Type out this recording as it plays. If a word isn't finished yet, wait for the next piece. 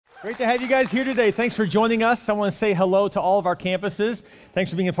Great to have you guys here today. Thanks for joining us. I want to say hello to all of our campuses. Thanks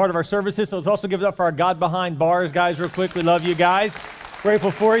for being a part of our services. So let's also give it up for our God Behind Bars guys real quick. We love you guys.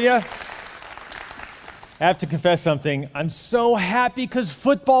 Grateful for you. I have to confess something. I'm so happy because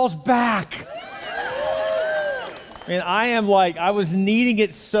football's back. And I was needing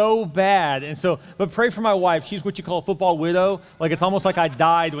it so bad. But pray for my wife. She's what you call a football widow. Like, it's almost like I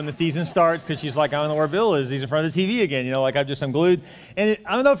died when the season starts because she's like, I don't know where Bill is. He's in front of the TV again. I'm glued. And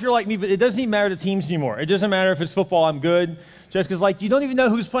I don't know if you're like me, but it doesn't even matter the teams anymore. It doesn't matter if it's football, I'm good. Jessica's like, you don't even know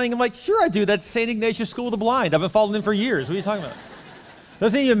who's playing. I'm like, sure I do. That's St. Ignatius School of the Blind. I've been following them for years. What are you talking about?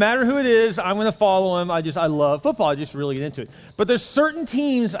 Doesn't even matter who it is. I'm going to follow him. I love football. I just really get into it. But there's certain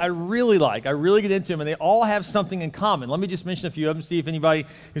teams I really like. I really get into them, and they all have something in common. Let me just mention a few of them, see if anybody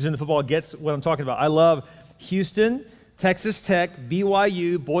who's in the football gets what I'm talking about. I love Houston, Texas Tech,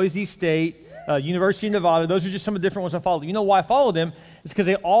 BYU, Boise State, University of Nevada. Those are just some of the different ones I follow. You know why I follow them? It's because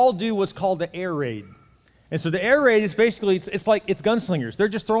they all do what's called the air raid. And so the air raid is basically, it's like gunslingers. They're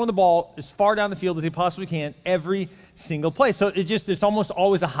just throwing the ball as far down the field as they possibly can every single play. So it's almost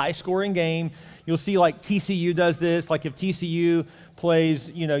always a high-scoring game. You'll see like TCU does this. Like if TCU plays,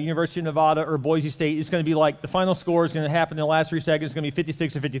 University of Nevada or Boise State, it's going to be like the final score is going to happen in the last 3 seconds. It's going to be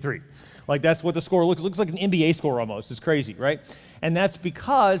 56-53. Like that's what the score looks. It looks like an NBA score almost. It's crazy, right? And that's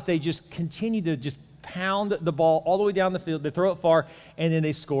because they just continue to just pound the ball all the way down the field. They throw it far, and then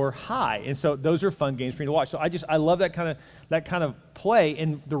they score high. And so those are fun games for me to watch. So I love that kind of play.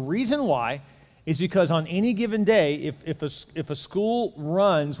 And the reason why is because on any given day, if a school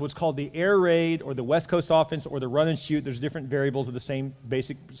runs what's called the air raid or the West Coast offense or the run and shoot, there's different variables of the same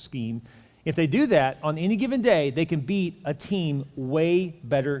basic scheme. If they do that on any given day, they can beat a team way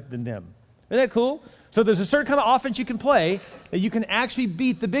better than them. Isn't that cool? So there's a certain kind of offense you can play that you can actually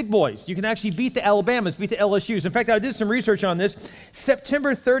beat the big boys. You can actually beat the Alabamas, beat the LSUs. In fact, I did some research on this.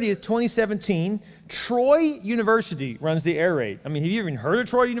 September 30th, 2017, Troy University runs the air raid. I mean, have you even heard of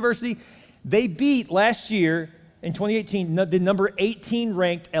Troy University? They beat last year, in 2018, the number 18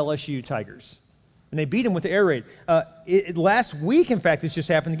 ranked LSU Tigers. And they beat them with the air raid. Last week, in fact, this just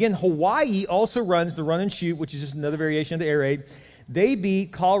happened again. Hawaii also runs the run and shoot, which is just another variation of the air raid. They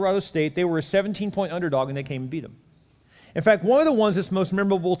beat Colorado State. They were a 17-point underdog, and they came and beat them. In fact, one of the ones that's most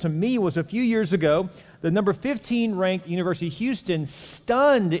memorable to me was a few years ago, the number 15 ranked University of Houston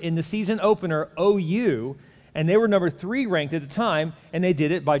stunned in the season opener OU, and they were number 3 ranked at the time, and they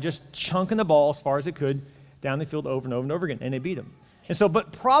did it by just chunking the ball as far as it could down the field over and over and over again, and they beat them. And so,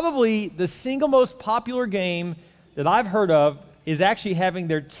 but probably the single most popular game that I've heard of is actually having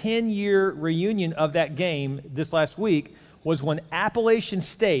their 10-year reunion of that game this last week, was when Appalachian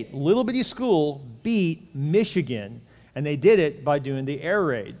State, little bitty school, beat Michigan, and they did it by doing the air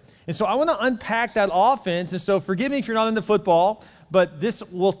raid. And so I want to unpack that offense, and so forgive me if you're not into football, but this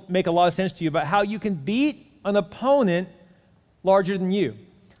will make a lot of sense to you about how you can beat an opponent larger than you.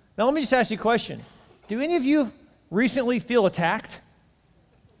 Now let me just ask you a question. Do any of you recently feel attacked?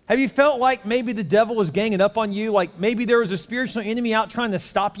 Have you felt like maybe the devil was ganging up on you, like maybe there was a spiritual enemy out trying to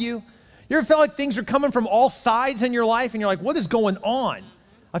stop you? You ever felt like things are coming from all sides in your life and you're like, what is going on?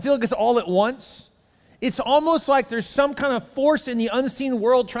 I feel like it's all at once. It's almost like there's some kind of force in the unseen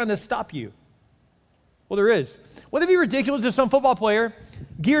world trying to stop you. Well, there is. Wouldn't it be ridiculous if some football player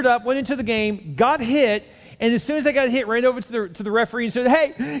geared up, went into the game, got hit, and as soon as they got hit, ran over to the referee and said,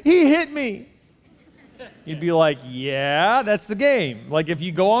 hey, he hit me. You'd be like, yeah, that's the game. Like if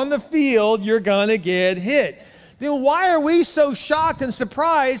you go on the field, you're going to get hit. Then why are we so shocked and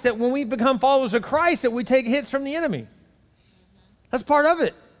surprised that when we become followers of Christ that we take hits from the enemy? That's part of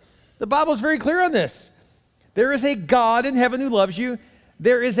it. The Bible is very clear on this. There is a God in heaven who loves you.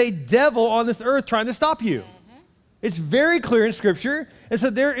 There is a devil on this earth trying to stop you. It's very clear in Scripture. And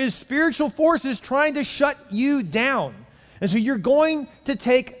so there is spiritual forces trying to shut you down. And so you're going to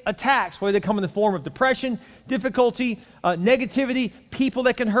take attacks, whether they come in the form of depression, difficulty, negativity, people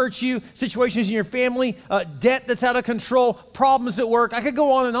that can hurt you, situations in your family, debt that's out of control, problems at work. I could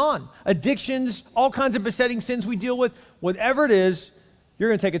go on and on. Addictions, all kinds of besetting sins we deal with. Whatever it is, you're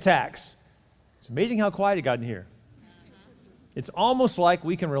going to take attacks. It's amazing how quiet it got in here. It's almost like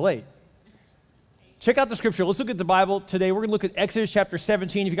we can relate. Check out the scripture. Let's look at the Bible today. We're going to look at Exodus chapter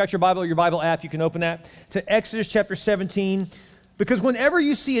 17. If you got your Bible or your Bible app, you can open that to Exodus chapter 17. Because whenever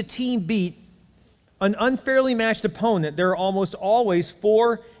you see a team beat an unfairly matched opponent, there are almost always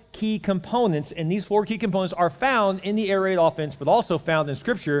 4 key components. And these 4 key components are found in the air raid offense, but also found in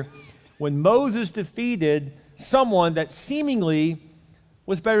Scripture when Moses defeated someone that seemingly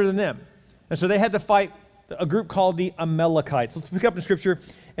was better than them. And so they had to fight a group called the Amalekites. Let's pick up in Scripture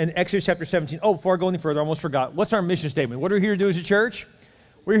in Exodus chapter 17. Oh, before I go any further, I almost forgot. What's our mission statement? What are we here to do as a church?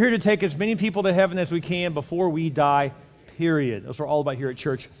 We're here to take as many people to heaven as we can before we die, period. That's what we're all about here at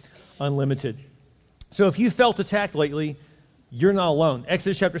Church Unlimited. So if you felt attacked lately, you're not alone.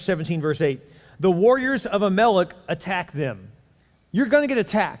 Exodus chapter 17, verse 8. The warriors of Amalek attack them. You're going to get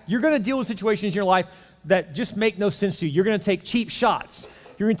attacked. You're going to deal with situations in your life that just make no sense to you. You're going to take cheap shots.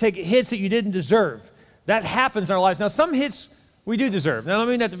 You're going to take hits that you didn't deserve. That happens in our lives. Now, some hits we do deserve. Now, I don't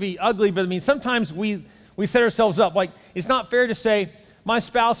mean that to be ugly, but I mean sometimes we set ourselves up. Like, it's not fair to say, my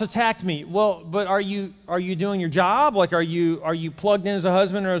spouse attacked me. Well, but are you doing your job? Like, are you plugged in as a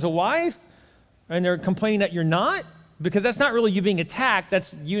husband or as a wife? And they're complaining that you're not? Because that's not really you being attacked.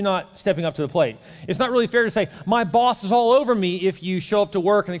 That's you not stepping up to the plate. It's not really fair to say, my boss is all over me if you show up to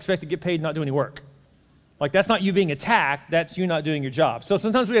work and expect to get paid and not do any work. Like, that's not you being attacked. That's you not doing your job. So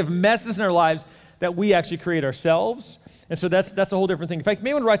sometimes we have messes in our lives that we actually create ourselves. And so that's a whole different thing. In fact, you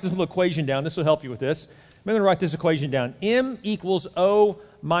may want to write this little equation down. This will help you with this. You may want to write this equation down. M equals O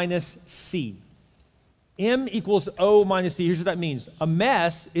minus C. M equals O minus C. Here's what that means. A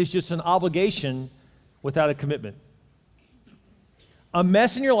mess is just an obligation without a commitment. A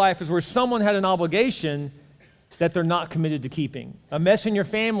mess in your life is where someone had an obligation that they're not committed to keeping. A mess in your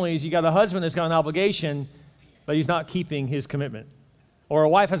family is you got a husband that's got an obligation, but he's not keeping his commitment. Or a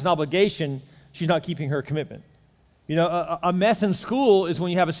wife has an obligation, she's not keeping her commitment. You know, a mess in school is when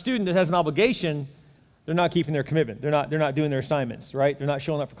you have a student that has an obligation, they're not keeping their commitment. They're not doing their assignments, right? They're not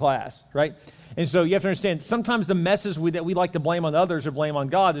showing up for class, right? And so you have to understand, sometimes the messes that we like to blame on others or blame on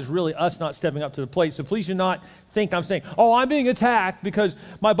God is really us not stepping up to the plate. So please do not think I'm saying, oh, I'm being attacked because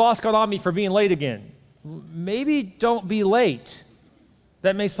my boss got on me for being late again. Maybe don't be late.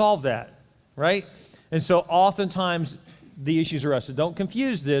 That may solve that, right? And so oftentimes the issues are us. So don't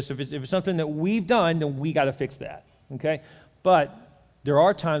confuse this. If it's something that we've done, then we got to fix that, okay? But there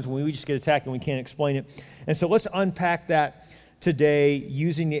are times when we just get attacked and we can't explain it. And so let's unpack that today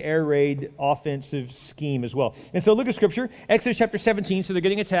using the air raid offensive scheme as well. And so look at Scripture, Exodus chapter 17, so they're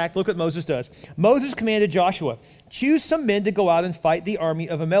getting attacked. Look what Moses does. Moses commanded Joshua, choose some men to go out and fight the army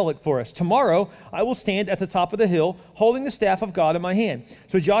of Amalek for us. Tomorrow I will stand at the top of the hill holding the staff of God in my hand.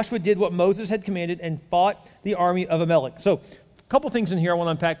 So Joshua did what Moses had commanded and fought the army of Amalek. So a couple things in here I want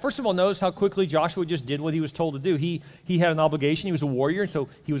to unpack. First of all, notice how quickly Joshua just did what he was told to do. He had an obligation. He was a warrior, and so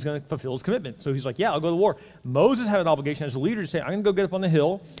he was going to fulfill his commitment. So he's like, yeah, I'll go to war. Moses had an obligation as a leader to say, I'm going to go get up on the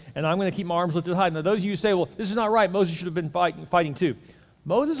hill, and I'm going to keep my arms lifted high. Now, those of you who say, well, this is not right. Moses should have been fighting too.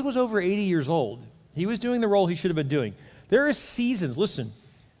 Moses was over 80 years old. He was doing the role he should have been doing. There are seasons. Listen,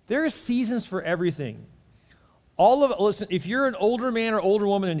 there are seasons for everything. Listen, if you're an older man or older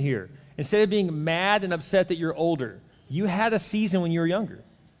woman in here, instead of being mad and upset that you're older, you had a season when you were younger.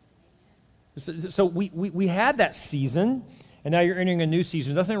 So we had that season, and now you're entering a new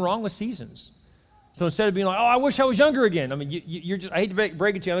season. There's nothing wrong with seasons. So instead of being like, oh, I wish I was younger again. I mean, you're just, I hate to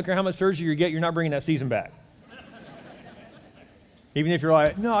break it to you. I don't care how much surgery you get, you're not bringing that season back. Even if you're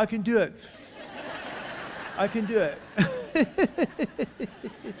like, no, I can do it. I can do it.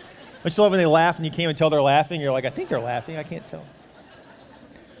 Don't you love when they laugh and you can't even tell they're laughing? You're like, I think they're laughing. I can't tell.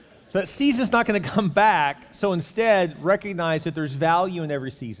 So that season's not going to come back. So instead, recognize that there's value in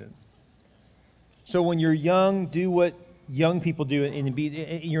every season. So when you're young, do what young people do, and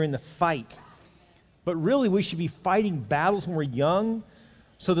you're in the fight. But really, we should be fighting battles when we're young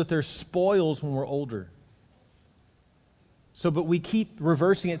so that there's spoils when we're older. But we keep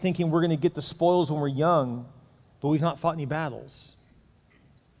reversing it, thinking we're going to get the spoils when we're young, but we've not fought any battles.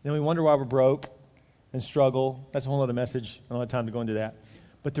 Then we wonder why we're broke and struggle. That's a whole other message. I don't have time to go into that.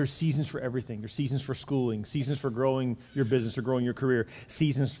 But there's seasons for everything. There's seasons for schooling, seasons for growing your business or growing your career,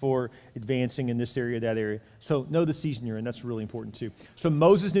 seasons for advancing in this area, that area. So know the season you're in. That's really important too. So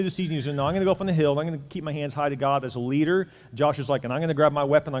Moses knew the season he was in. No, I'm going to go up on the hill. I'm going to keep my hands high to God as a leader. Joshua's like, and I'm going to grab my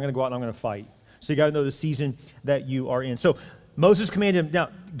weapon. I'm going to go out and I'm going to fight. So you got to know the season that you are in. So Moses commanded him, now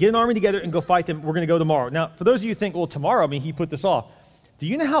get an army together and go fight them. We're going to go tomorrow. Now, for those of you who think, well, tomorrow, I mean, he put this off. Do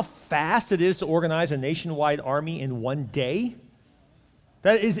you know how fast it is to organize a nationwide army in one day?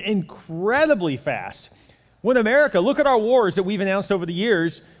 That is incredibly fast. When America, look at our wars that we've announced over the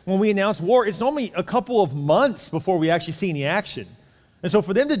years. When we announce war, it's only a couple of months before we actually see any action. And so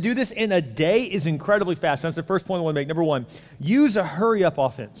for them to do this in a day is incredibly fast. That's the first point I want to make. Number one, use a hurry-up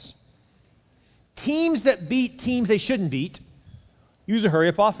offense. Teams that beat teams they shouldn't beat, use a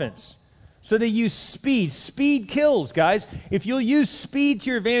hurry-up offense. So they use speed. Speed kills, guys. If you'll use speed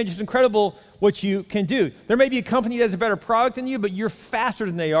to your advantage, it's incredible what you can do. There may be a company that has a better product than you, but you're faster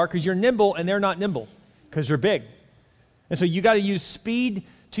than they are because you're nimble and they're not nimble because they're big. And so you got to use speed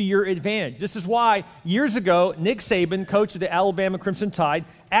to your advantage. This is why years ago, Nick Saban, coach of the Alabama Crimson Tide,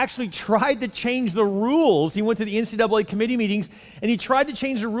 actually tried to change the rules. He went to the NCAA committee meetings and he tried to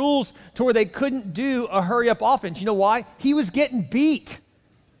change the rules to where they couldn't do a hurry-up offense. You know why? He was getting beat.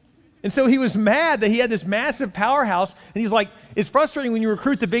 And so he was mad that he had this massive powerhouse, and he's like, it's frustrating when you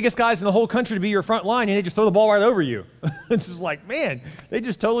recruit the biggest guys in the whole country to be your front line and they just throw the ball right over you. It's just like, man, they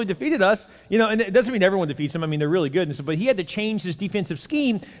just totally defeated us. You know, and it doesn't mean everyone defeats them. I mean, they're really good. And so, but he had to change his defensive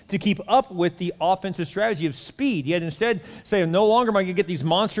scheme to keep up with the offensive strategy of speed. He had to instead say, no longer am I going to get these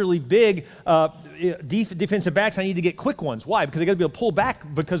monsterly big defensive backs. I need to get quick ones. Why? Because they got to be able to pull back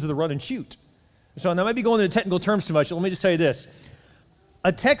because of the run and shoot. So now I might be going into technical terms too much. Let me just tell you this.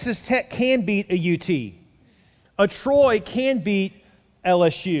 A Texas Tech can beat a UT. A Troy can beat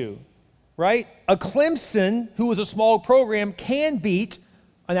LSU, right? A Clemson, who was a small program, can beat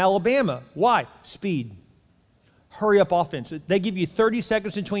an Alabama. Why? Speed. Hurry-up offense. They give you 30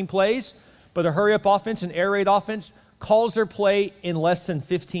 seconds between plays, but a hurry-up offense, an air raid offense, calls their play in less than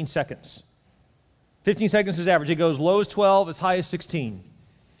 15 seconds. 15 seconds is average. It goes low as 12, as high as 16.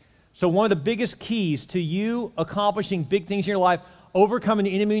 So one of the biggest keys to you accomplishing big things in your life, overcoming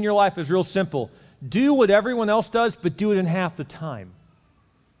the enemy in your life, is real simple. Do what everyone else does, but do it in half the time.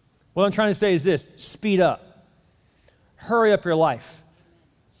 What I'm trying to say is this: speed up. Hurry up your life.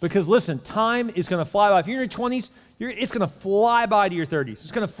 Because listen, time is going to fly by. If you're in your 20s, it's going to fly by to your 30s.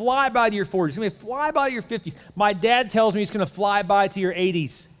 It's going to fly by to your 40s. It's going to fly by to your 50s. My dad tells me it's going to fly by to your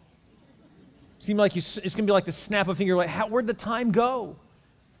 80s. Seems like it's going to be like the snap of a finger. Like, where'd the time go?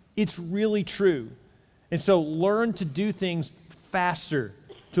 It's really true. And so learn to do things faster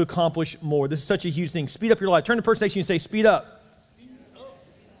to accomplish more. This is such a huge thing. Speed up your life. Turn to the person next to you and say, speed up.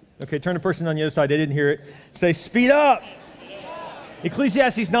 Okay, turn to the person on the other side. They didn't hear it. Say, speed up.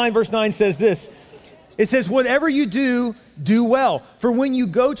 Ecclesiastes 9 verse 9 says this. It says, whatever you do, do well. For when you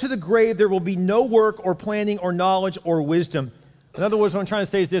go to the grave, there will be no work or planning or knowledge or wisdom. In other words, what I'm trying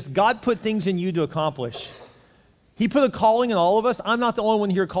to say is this: God put things in you to accomplish. He put a calling in all of us. I'm not the only one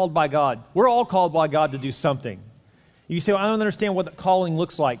here called by God. We're all called by God to do something. You say, well, I don't understand what the calling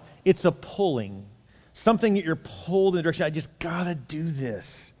looks like. It's a pulling. Something that you're pulled in the direction, I just got to do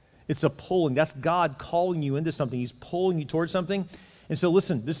this. It's a pulling. That's God calling you into something. He's pulling you towards something. And so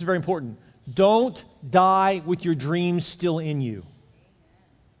listen, this is very important. Don't die with your dreams still in you.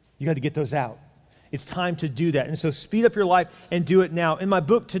 You got to get those out. It's time to do that. And so speed up your life and do it now. In my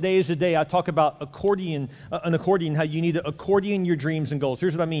book, Today is the Day, I talk about an accordion, how you need to accordion your dreams and goals.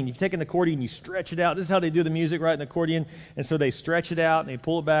 Here's what I mean. You take an accordion, you stretch it out. This is how they do the music, right, an accordion. And so they stretch it out, and they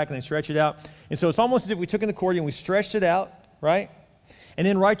pull it back, and they stretch it out. And so it's almost as if we took an accordion, we stretched it out, right? And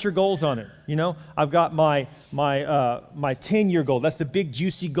then write your goals on it. You know, I've got my 10-year goal. That's the big,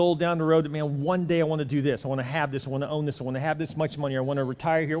 juicy goal down the road that, man, one day I want to do this. I want to have this. I want to own this. I want to have this much money. I want to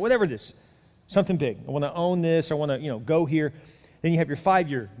retire here, whatever it is. Something big. I want to own this. I want to, go here. Then you have your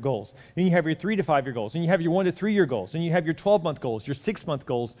 5-year goals. Then you have your 3 to 5-year goals. Then you have your 1 to 3-year goals. Then you have your 12-month goals, your 6-month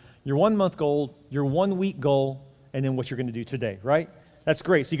goals, your 1-month goal, your 1-week goal, and then what you're going to do today, right? That's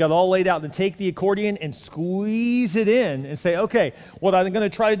great. So you got it all laid out. Then take the accordion and squeeze it in and say, okay, what I'm going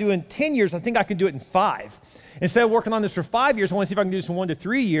to try to do in 10 years, I think I can do it in 5. Instead of working on this for 5 years, I want to see if I can do this in 1 to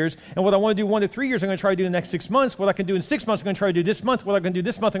 3 years. And what I want to do 1 to 3 years, I'm going to try to do in the next 6 months. What I can do in 6 months, I'm going to try to do this month. What I can do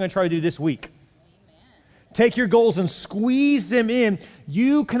this month, I'm going to try to do this week. Take your goals and squeeze them in.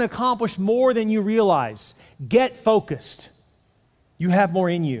 You can accomplish more than you realize. Get focused. You have more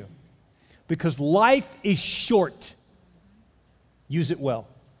in you. Because life is short. Use it well.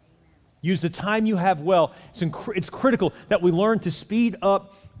 Use the time you have well. It's critical that we learn to speed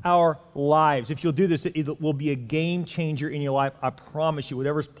up our lives. If you'll do this, it will be a game changer in your life. I promise you.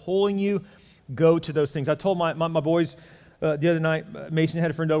 Whatever's pulling you, go to those things. I told my boys the other night, Mason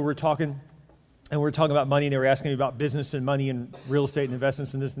had a friend over, we were talking. And we were talking about money, and they were asking me about business and money and real estate and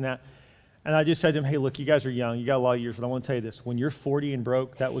investments and this and that. And I just said to them, hey, look, you guys are young. You got a lot of years, but I want to tell you this. When you're 40 and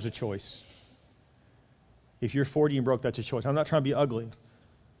broke, that was a choice. If you're 40 and broke, that's a choice. I'm not trying to be ugly,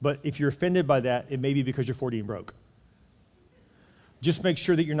 but if you're offended by that, it may be because you're 40 and broke. Just make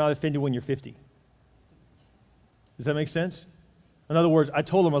sure that you're not offended when you're 50. Does that make sense? In other words, I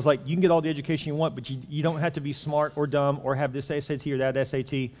told them, I was like, you can get all the education you want, but you don't have to be smart or dumb or have this SAT or that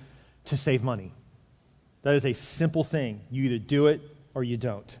SAT to save money. That is a simple thing. You either do it or you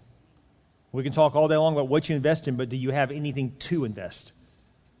don't. We can talk all day long about what you invest in, but do you have anything to invest?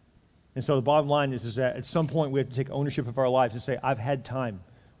 And so the bottom line is that at some point we have to take ownership of our lives and say, I've had time.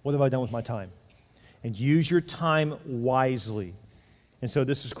 What have I done with my time? And use your time wisely. And so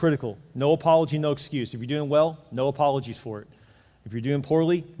this is critical. No apology, no excuse. If you're doing well, no apologies for it. If you're doing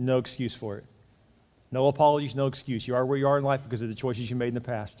poorly, no excuse for it. No apologies, no excuse. You are where you are in life because of the choices you made in the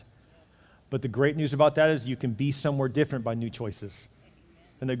past. But the great news about that is you can be somewhere different by new choices.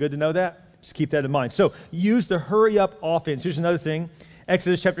 Isn't it good to know that? Just keep that in mind. So use the hurry up offense. Here's another thing.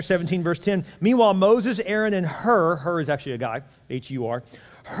 Exodus chapter 17, verse 10. Meanwhile, Moses, Aaron, and Hur is actually a guy, H-U-R,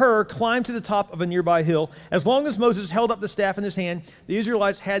 Hur climbed to the top of a nearby hill. As long as Moses held up the staff in his hand, the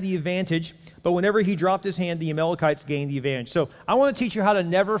Israelites had the advantage, but whenever he dropped his hand, the Amalekites gained the advantage. So I want to teach you how to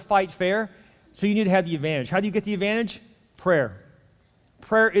never fight fair, so you need to have the advantage. How do you get the advantage? Prayer.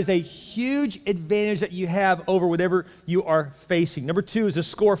 Prayer is a huge advantage that you have over whatever you are facing. Number 2 is to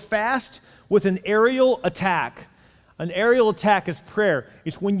score fast with an aerial attack. An aerial attack is prayer.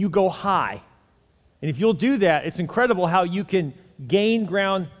 It's when you go high. And if you'll do that, it's incredible how you can gain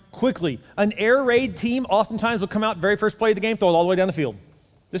ground quickly. An air raid team oftentimes will come out very first play of the game, throw it all the way down the field.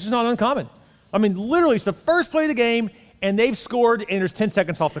 This is not uncommon. I mean, literally, it's the first play of the game, and they've scored, and there's 10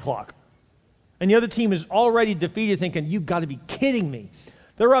 seconds off the clock. And the other team is already defeated, thinking, you've got to be kidding me.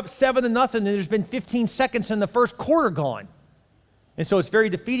 They're up 7-0, and there's been 15 seconds in the first quarter gone. And so it's very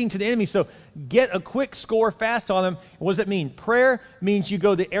defeating to the enemy. So get a quick score fast on them. And what does that mean? Prayer means you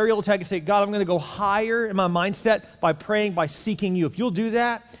go the aerial attack and say, God, I'm going to go higher in my mindset by praying, by seeking you. If you'll do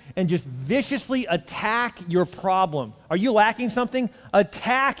that and just viciously attack your problem. Are you lacking something?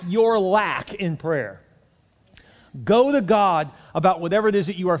 Attack your lack in prayer. Go to God about whatever it is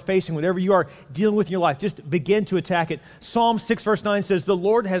that you are facing, whatever you are dealing with in your life. Just begin to attack it. Psalm 6 verse 9 says, the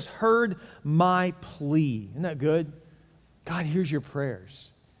Lord has heard my plea. Isn't that good? God hears your prayers.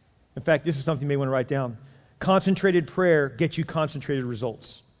 In fact, this is something you may want to write down. Concentrated prayer gets you concentrated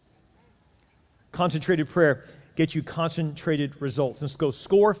results. Concentrated prayer gets you concentrated results. Let's go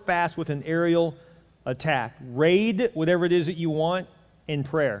score fast with an aerial attack. Raid whatever it is that you want in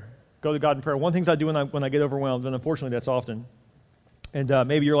prayer. Go to God in prayer. One of the things I do when I get overwhelmed, and unfortunately that's often, and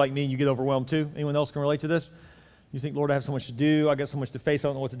maybe you're like me and you get overwhelmed too. Anyone else can relate to this? You think, Lord, I have so much to do. I got so much to face. I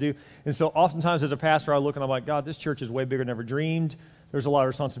don't know what to do. And so oftentimes as a pastor, I look and I'm like, God, this church is way bigger than I ever dreamed. There's a lot of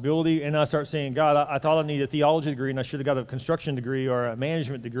responsibility. And I start saying, God, I thought I needed a theology degree and I should have got a construction degree or a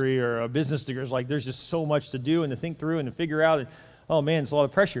management degree or a business degree. It's like there's just so much to do and to think through and to figure out. And, oh, man, it's a lot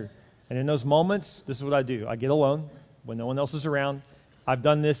of pressure. And in those moments, this is what I do. I get alone when no one else is around. I've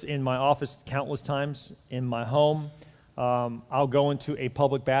done this in my office countless times, in my home. I'll go into a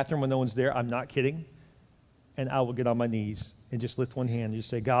public bathroom when no one's there. I'm not kidding. And I will get on my knees and just lift one hand and just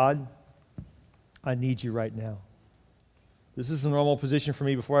say, God, I need you right now. This is a normal position for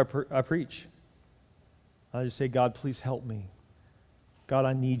me before I preach. I just say, God, please help me. God,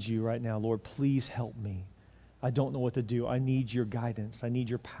 I need you right now. Lord, please help me. I don't know what to do. I need your guidance. I need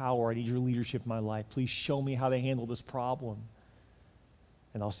your power. I need your leadership in my life. Please show me how to handle this problem.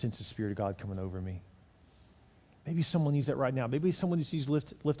 And I'll sense the Spirit of God coming over me. Maybe someone needs that right now. Maybe someone just needs to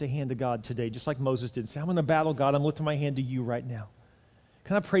lift a hand to God today, just like Moses did. Say, I'm in the battle, God. I'm lifting my hand to you right now.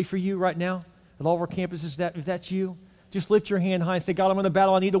 Can I pray for you right now at all of our campuses? If that's you, just lift your hand high and say, God, I'm in the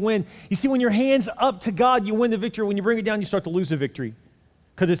battle. I need to win. You see, when your hand's up to God, you win the victory. When you bring it down, you start to lose the victory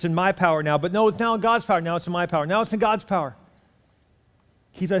because it's in my power now. But no, it's now in God's power. Now it's in my power. Now it's in God's power.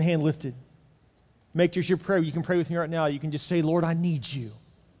 Keep that hand lifted. Make this your prayer. You can pray with me right now. You can just say, Lord, I need you.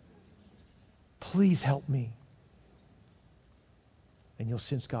 Please help me. And you'll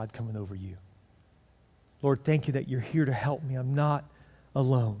sense God coming over you. Lord, thank you that you're here to help me. I'm not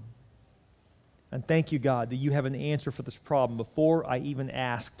alone. And thank you, God, that you have an answer for this problem. Before I even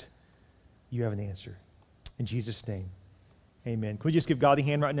asked, you have an answer. In Jesus' name, amen. Can we just give God a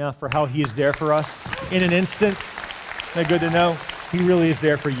hand right now for how he is there for us in an instant? Isn't that good to know? He really is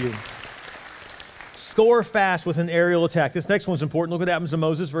there for you. Score fast with an aerial attack. This next one's important. Look what happens to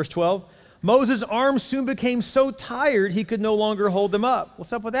Moses, verse 12. Moses' arms soon became so tired he could no longer hold them up.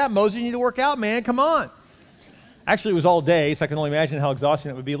 What's up with that? Moses, you need to work out, man. Come on. Actually, it was all day, so I can only imagine how exhausting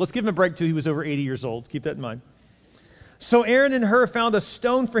that would be. Let's give him a break, too. He was over 80 years old. Keep that in mind. So Aaron and Hur found a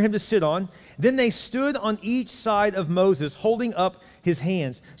stone for him to sit on. Then they stood on each side of Moses, holding up his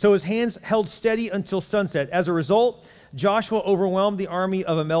hands. So his hands held steady until sunset. As a result, Joshua overwhelmed the army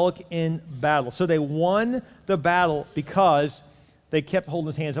of Amalek in battle. So they won the battle because they kept holding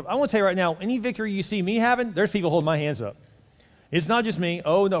his hands up. I want to tell you right now, any victory you see me having, there's people holding my hands up. It's not just me.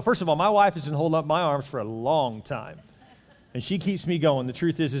 Oh, no. First of all, my wife has been holding up my arms for a long time. And she keeps me going. The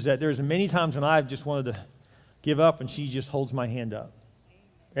truth is that there's many times when I've just wanted to give up, and she just holds my hand up.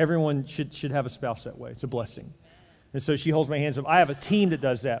 Everyone should have a spouse that way. It's a blessing. And so she holds my hands up. I have a team that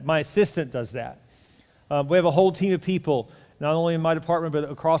does that. My assistant does that. We have a whole team of people, not only in my department,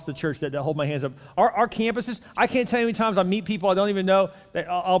 but across the church that hold my hands up. Our campuses, I can't tell you how many times I meet people I don't even know that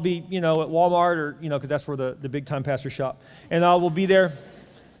I'll be, at Walmart or, because that's where the big time pastors shop. And I will be there.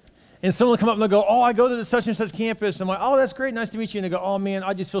 And someone will come up and they'll go, oh, I go to the such and such campus. I'm like, oh, that's great. Nice to meet you. And they go, oh, man,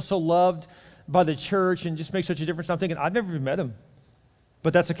 I just feel so loved by the church and just makes such a difference. I'm thinking, I've never even met him.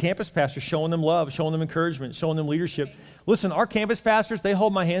 But that's a campus pastor showing them love, showing them encouragement, showing them leadership. Listen, our campus pastors, they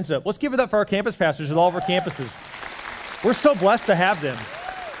hold my hands up. Let's give it up for our campus pastors at all of our campuses. We're so blessed to have them.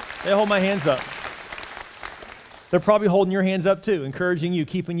 They hold my hands up. They're probably holding your hands up too, encouraging you,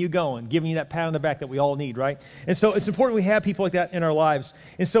 keeping you going, giving you that pat on the back that we all need, right? And so it's important we have people like that in our lives.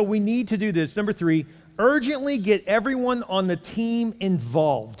 And so we need to do this. Number 3, urgently get everyone on the team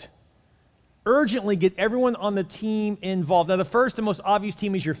involved. Urgently get everyone on the team involved. Now, the first and most obvious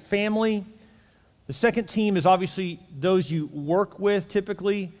team is your family. The second team is obviously those you work with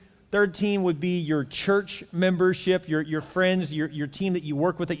typically. Third team would be your church membership, your friends, your team that you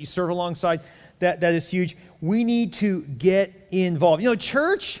work with, that you serve alongside. That is huge. We need to get involved. You know,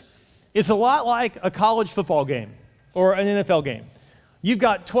 church is a lot like a college football game or an NFL game. You've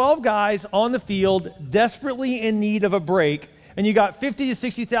got 12 guys on the field desperately in need of a break, and you got 50 to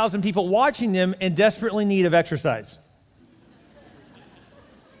 60,000 people watching them in desperately need of exercise.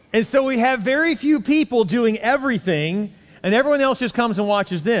 And so we have very few people doing everything, and everyone else just comes and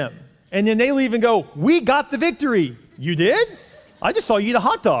watches them. And then they leave and go, we got the victory. You did? I just saw you eat a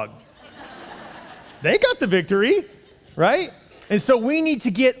hot dog. They got the victory, right? And so we need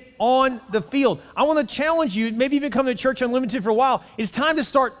to get on the field. I want to challenge you, maybe you've been coming to Church Unlimited for a while. It's time to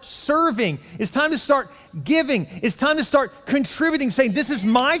start serving. It's time to start giving. It's time to start contributing, saying, this is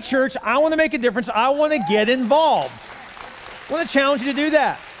my church. I want to make a difference. I want to get involved. I want to challenge you to do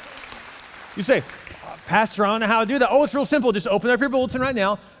that. You say, Pastor, I don't know how to do that. Oh, it's real simple. Just open up your bulletin right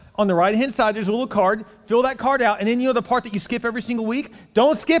now. On the right-hand side, there's a little card. Fill that card out. And then you know the part that you skip every single week?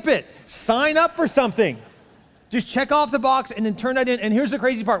 Don't skip it. Sign up for something. Just check off the box and then turn that in. And here's the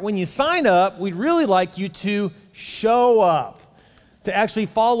crazy part. When you sign up, we'd really like you to show up, to actually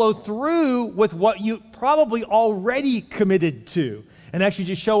follow through with what you probably already committed to. And actually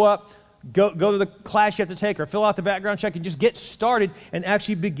just show up, go to the class you have to take, or fill out the background check and just get started and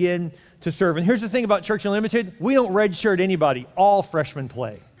actually begin to serve. And here's the thing about Church Unlimited. We don't redshirt anybody. All freshmen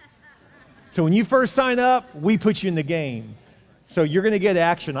play. So when you first sign up, we put you in the game. So you're going to get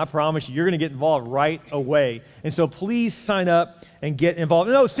action. I promise you. You're going to get involved right away. And so please sign up and get involved.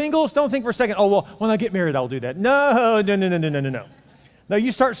 No, singles, don't think for a second, oh, well, when I get married, I'll do that. No. No,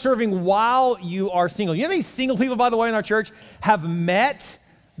 you start serving while you are single. You know how many single people, by the way, in our church have met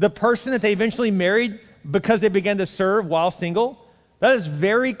the person that they eventually married because they began to serve while single? That is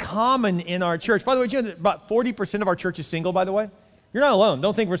very common in our church. By the way, you know that about 40% of our church is single, by the way? You're not alone.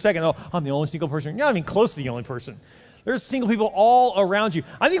 Don't think for a second, oh, I'm the only single person. You're not even close to the only person. There's single people all around you.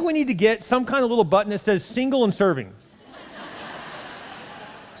 I think we need to get some kind of little button that says single and serving.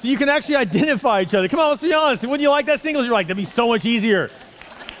 So you can actually identify each other. Come on, let's be honest. When you like that singles, you're like, that'd be so much easier,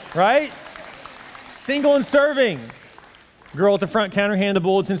 right? Single and serving. Girl at the front counter handing the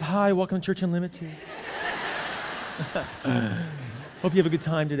bulletins, hi, welcome to Church Unlimited. Hope you have a good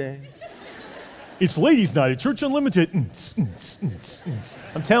time today. It's ladies' night at Church Unlimited.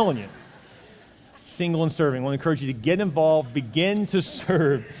 I'm telling you. Single and serving. I want to encourage you to get involved, begin to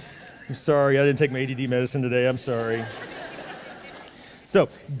serve. I'm sorry, I didn't take my ADD medicine today. I'm sorry. So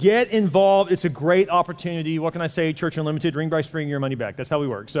get involved. It's a great opportunity. What can I say? Church Unlimited, ring by spring, your money back. That's how we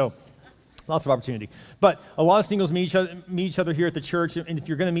work. So lots of opportunity. But a lot of singles meet each other here at the church. And if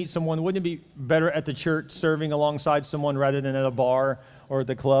you're going to meet someone, wouldn't it be better at the church serving alongside someone rather than at a bar or at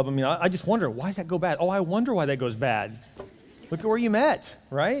the club? I mean, I just wonder, why does that go bad? Oh, I wonder why that goes bad. Look at where you met,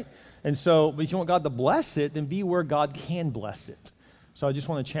 right? And so, but if you want God to bless it, then be where God can bless it. So I just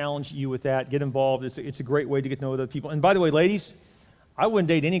want to challenge you with that. Get involved. It's a great way to get to know other people. And by the way, ladies, I wouldn't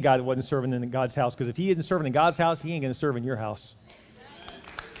date any guy that wasn't serving in God's house, because if he isn't serving in God's house, he ain't going to serve in your house.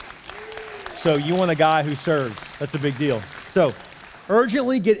 So you want a guy who serves. That's a big deal. So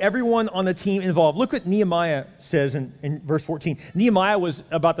urgently get everyone on the team involved. Look what Nehemiah says in verse 14. Nehemiah was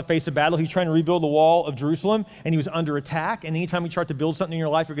about to face a battle. He's trying to rebuild the wall of Jerusalem, and he was under attack. And anytime you try to build something in your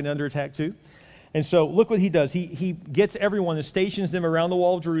life, you're going to under attack too. And so look what he does. He gets everyone and stations them around the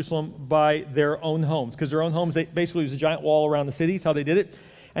wall of Jerusalem by their own homes, because their own homes, basically was a giant wall around the cities, how they did it.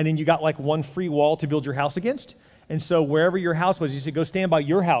 And then you got like one free wall to build your house against. And so wherever your house was, you said, go stand by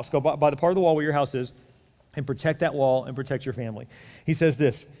your house, go by the part of the wall where your house is, and protect that wall and protect your family. He says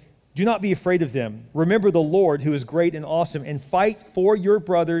this, do not be afraid of them. Remember the Lord, who is great and awesome, and fight for your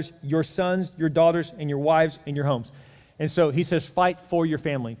brothers, your sons, your daughters, and your wives, and your homes. And so he says, fight for your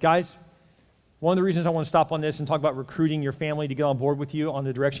family. Guys, one of the reasons I want to stop on this and talk about recruiting your family to get on board with you on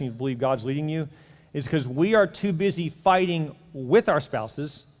the direction you believe God's leading you is because we are too busy fighting with our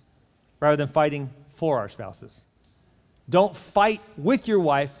spouses rather than fighting for our spouses. Don't fight with your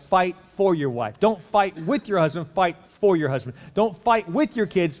wife, fight for your wife. Don't fight with your husband, fight for your husband. Don't fight with your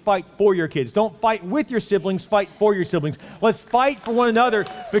kids, fight for your kids. Don't fight with your siblings, fight for your siblings. Let's fight for one another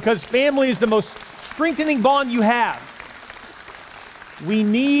because family is the most strengthening bond you have. We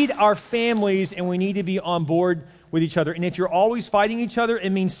need our families and we need to be on board with each other. And if you're always fighting each other,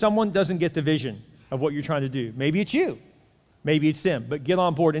 it means someone doesn't get the vision of what you're trying to do. Maybe it's you. Maybe it's them, but get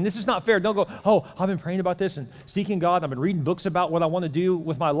on board. And this is not fair. Don't go, oh, I've been praying about this and seeking God. I've been reading books about what I want to do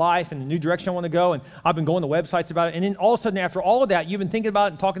with my life and the new direction I want to go. And I've been going to websites about it. And then all of a sudden, after all of that, you've been thinking about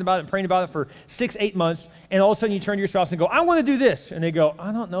it and talking about it and praying about it for 6-8 months. And all of a sudden, you turn to your spouse and go, I want to do this. And they go,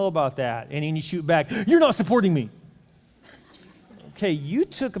 I don't know about that. And then you shoot back, you're not supporting me. Okay, you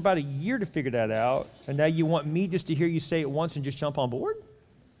took about a year to figure that out. And now you want me just to hear you say it once and just jump on board?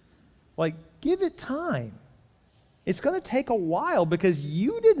 Like, give it time. It's going to take a while because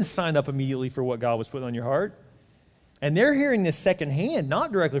you didn't sign up immediately for what God was putting on your heart. And they're hearing this secondhand,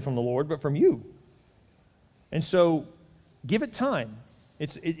 not directly from the Lord, but from you. And so give it time.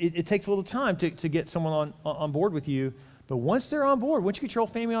 It takes a little time to get someone on board with you. But once they're on board, once you get your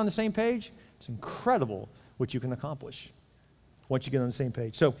whole family on the same page, it's incredible what you can accomplish once you get on the same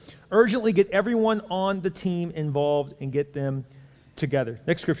page. So urgently get everyone on the team involved and get them together.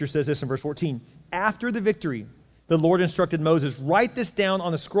 Next scripture says this in verse 14. After the victory, the Lord instructed Moses, write this down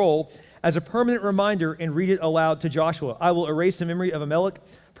on a scroll as a permanent reminder and read it aloud to Joshua. I will erase the memory of Amalek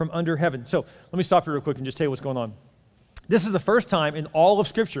from under heaven. So let me stop here real quick and just tell you what's going on. This is the first time in all of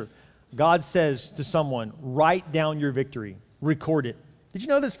Scripture God says to someone, write down your victory, record it. Did you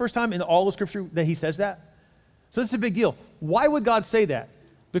know this first time in all of Scripture that he says that? So this is a big deal. Why would God say that?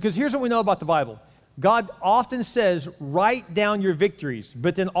 Because here's what we know about the Bible. God often says, write down your victories,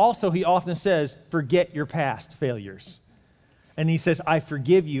 but then also he often says, forget your past failures. And he says, I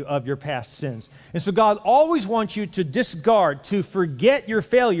forgive you of your past sins. And so God always wants you to discard, to forget your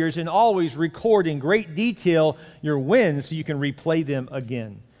failures and always record in great detail your wins so you can replay them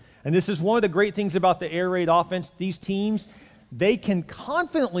again. And this is one of the great things about the air raid offense. These teams, they can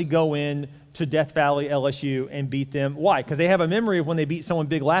confidently go in to Death Valley, LSU, and beat them. Why? Because they have a memory of when they beat someone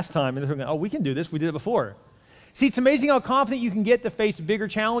big last time, and they're going, oh, we can do this. We did it before. See, it's amazing how confident you can get to face bigger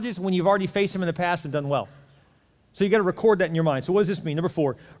challenges when you've already faced them in the past and done well. So you got to record that in your mind. So what does this mean? Number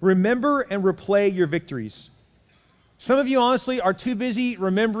 4, remember and replay your victories. Some of you, honestly, are too busy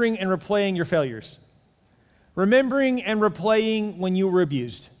remembering and replaying your failures. Remembering and replaying when you were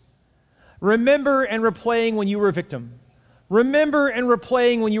abused. Remember and replaying when you were a victim. Remember and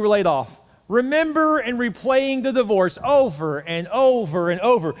replaying when you were laid off. Remember and replaying the divorce over and over and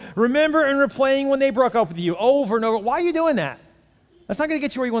over. Remember and replaying when they broke up with you over and over. Why are you doing that? That's not going to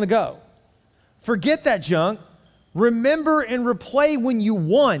get you where you want to go. Forget that junk. Remember and replay when you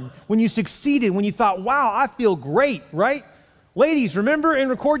won, when you succeeded, when you thought, wow, I feel great, right? Ladies, remember and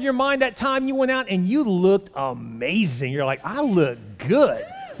record in your mind that time you went out and you looked amazing. You're like, I look good.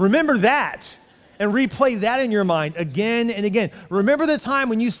 Remember that. And replay that in your mind again and again. Remember the time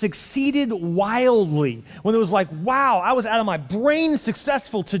when you succeeded wildly, when it was like, wow, I was out of my brain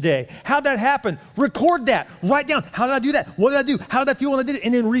successful today. How'd that happen? Record that. Write down, how did I do that? What did I do? How did I feel when I did it?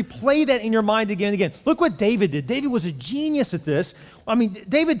 And then replay that in your mind again and again. Look what David did. David was a genius at this. I mean,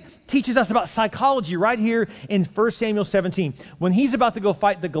 David teaches us about psychology right here in 1 Samuel 17. When he's about to go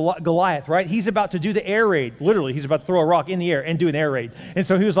fight the Goliath, right? He's about to do the air raid. Literally, he's about to throw a rock in the air and do an air raid. And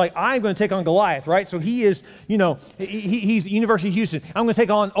so he was like, I'm going to take on Goliath, right? So he is, he's University of Houston. I'm going to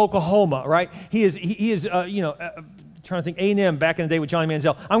take on Oklahoma, right? He is trying to think, A&M back in the day with Johnny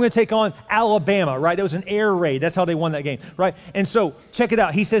Manziel. I'm going to take on Alabama, right? That was an air raid. That's how they won that game, right? And so check it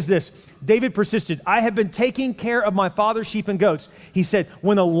out. He says this, David persisted, I have been taking care of my father's sheep and goats. He said,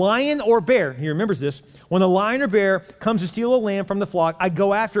 when a lion or bear, he remembers this, when a lion or bear comes to steal a lamb from the flock, I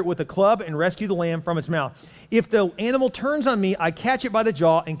go after it with a club and rescue the lamb from its mouth. If the animal turns on me, I catch it by the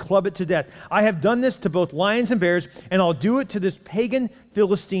jaw and club it to death. I have done this to both lions and bears, and I'll do it to this pagan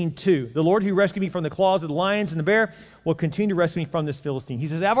Philistine too. The Lord who rescued me from the claws of the lions and the bear will continue to rescue me from this Philistine. He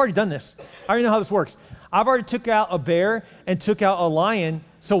says, I've already done this. I already know how this works. I've already took out a bear and took out a lion,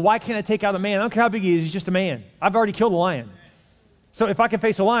 so why can't I take out a man? I don't care how big he is, he's just a man. I've already killed a lion. So if I can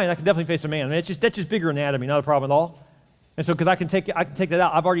face a lion, I can definitely face a man. I mean, that's just bigger anatomy, not a problem at all. And so because I can take that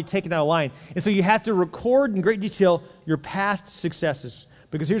out, I've already taken out a lion. And so you have to record in great detail your past successes.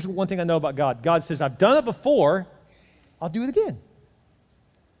 Because here's one thing I know about God. God says, I've done it before, I'll do it again.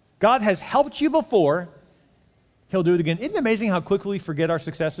 God has helped you before, he'll do it again. Isn't it amazing how quickly we forget our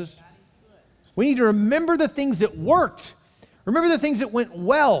successes? We need to remember the things that worked. Remember the things that went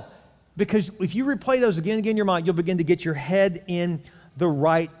well. Because if you replay those again and again in your mind, you'll begin to get your head in the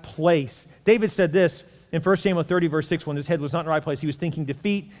right place. David said this in 1 Samuel 30, verse 6, when his head was not in the right place, he was thinking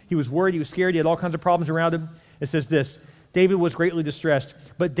defeat, he was worried, he was scared, he had all kinds of problems around him. It says this, David was greatly distressed,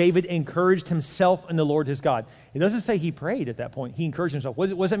 but David encouraged himself in the Lord his God. It doesn't say he prayed at that point. He encouraged himself. What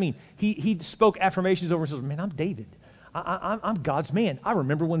does that mean? He spoke affirmations over himself. Man, I'm David. I'm God's man. I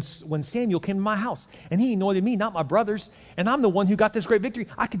remember when Samuel came to my house, and he anointed me, not my brothers, and I'm the one who got this great victory.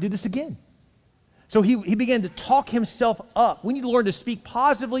 I could do this again. So he began to talk himself up. We need to learn to speak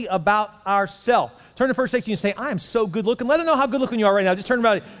positively about ourselves. Turn to 1 Thessalonians and say, I am so good looking. Let them know how good looking you are right now. Just turn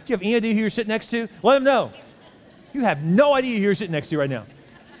about it. Do you have any idea who you're sitting next to? Let them know. You have no idea who you're sitting next to right now.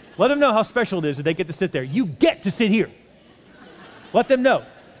 Let them know how special it is that they get to sit there. You get to sit here. Let them know.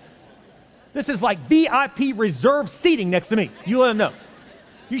 This is like VIP reserved seating next to me. You let them know.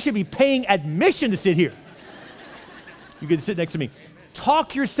 You should be paying admission to sit here. You get to sit next to me.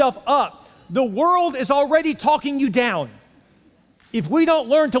 Talk yourself up. The world is already talking you down. If we don't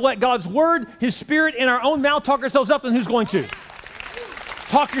learn to let God's word, his spirit, and our own mouth talk ourselves up, then who's going to?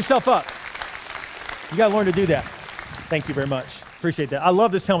 Talk yourself up. You got to learn to do that. Thank you very much. Appreciate that. I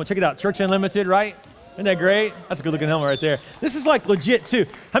love this helmet. Check it out. Church Unlimited, right? Isn't that great? That's a good looking helmet right there. This is like legit too.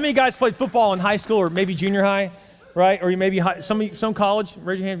 How many guys played football in high school or maybe junior high, right? Or you maybe some college?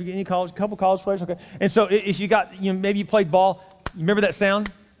 Raise your hand if you get any college. A couple college players, okay. And so if you got, maybe you played ball. You remember that sound?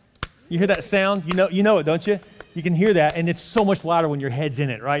 You hear that sound? You know it, don't you? You can hear that, and it's so much louder when your head's in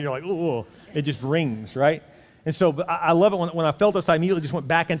it, right? You're like, ooh, it just rings, right? And so but I love it when I felt this, I immediately just went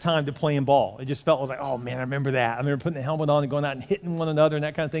back in time to playing ball. It just felt, I was like, oh man, I remember that. I remember putting the helmet on and going out and hitting one another and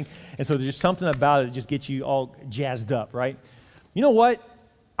that kind of thing. And so there's just something about it that just gets you all jazzed up, right? You know what?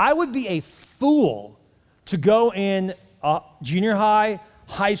 I would be a fool to go in a junior high,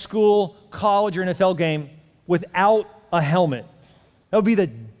 high school, college, or NFL game without a helmet. That would be the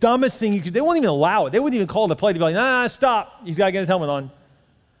dumbest thing you could. They wouldn't even allow it. They wouldn't even call the play. They'd be like, nah, stop. He's got to get his helmet on.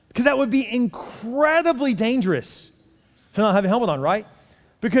 Because that would be incredibly dangerous to not have a helmet on, right?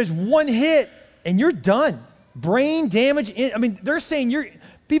 Because one hit and you're done. Brain damage. They're saying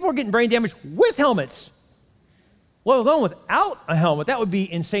people are getting brain damage with helmets, let alone without a helmet. That would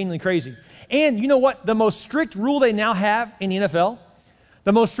be insanely crazy. And you know what? The most strict rule they now have in the NFL,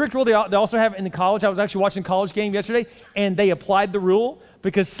 the most strict rule they also have in the college. I was actually watching a college game yesterday, and they applied the rule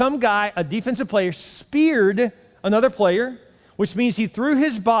because some guy, a defensive player, speared another player, which means he threw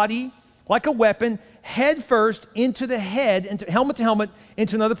his body like a weapon head first into the head, helmet to helmet,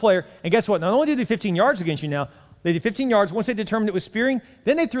 into another player. And guess what? Not only did they do 15 yards against you now, they did 15 yards. Once they determined it was spearing,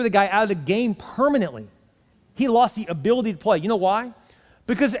 then they threw the guy out of the game permanently. He lost the ability to play. You know why?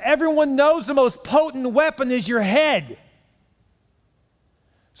 Because everyone knows the most potent weapon is your head.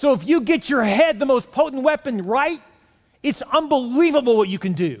 So if you get your head, the most potent weapon, right, it's unbelievable what you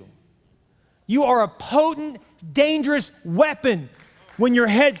can do. You are a potent, dangerous weapon when you're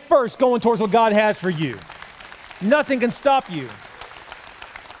head first going towards what God has for you. Nothing can stop you.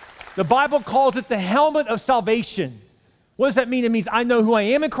 The Bible calls it the helmet of salvation. What does that mean? It means I know who I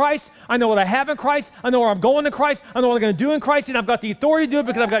am in Christ. I know what I have in Christ. I know where I'm going in Christ. I know what I'm going to do in Christ. And I've got the authority to do it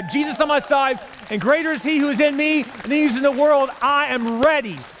because I've got Jesus on my side. And greater is he who is in me than he who's in the world. I am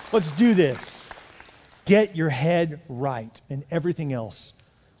ready. Let's do this. Get your head right and everything else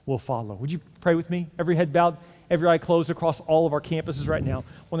will follow. Would you pray with me? Every head bowed, every eye closed across all of our campuses right now.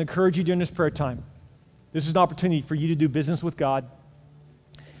 I want to encourage you during this prayer time. This is an opportunity for you to do business with God.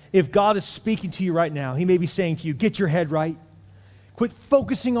 If God is speaking to you right now, he may be saying to you, get your head right. Quit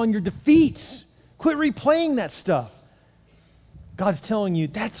focusing on your defeats. Quit replaying that stuff. God's telling you,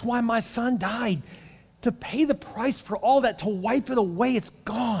 that's why my son died, to pay the price for all that, to wipe it away. It's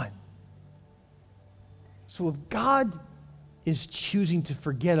gone. So if God is choosing to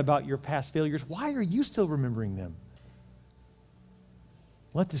forget about your past failures, why are you still remembering them?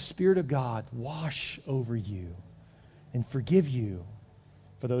 Let the Spirit of God wash over you and forgive you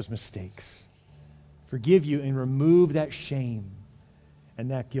for those mistakes. Forgive you and remove that shame and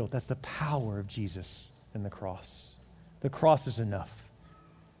that guilt. That's the power of Jesus and the cross. The cross is enough.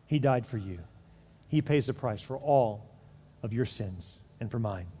 He died for you. He pays the price for all of your sins and for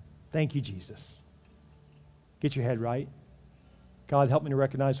mine. Thank you, Jesus. Get your head right. God, help me to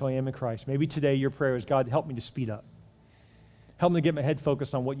recognize who I am in Christ. Maybe today your prayer is, God, help me to speed up. Help me to get my head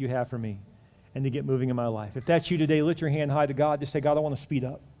focused on what you have for me and to get moving in my life. If that's you today, lift your hand high to God. Just say, God, I want to speed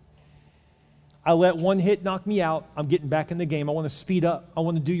up. I let one hit knock me out. I'm getting back in the game. I want to speed up. I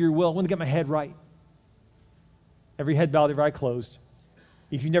want to do your will. I want to get my head right. Every head bowed, every eye closed.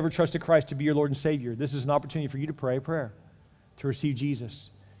 If you've never trusted Christ to be your Lord and Savior, this is an opportunity for you to pray a prayer, to receive Jesus.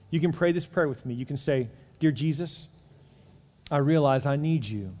 You can pray this prayer with me. You can say, Dear Jesus, I realize I need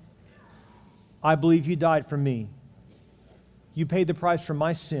you. I believe you died for me. You paid the price for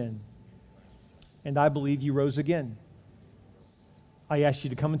my sin. and I believe you rose again. I ask you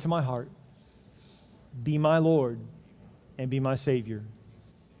to come into my heart, be my Lord, and be my Savior.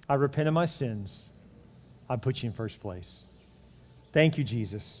 I repent of my sins. I put you in first place. Thank you,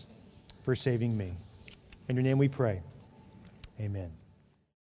 Jesus, for saving me. In your name we pray. Amen.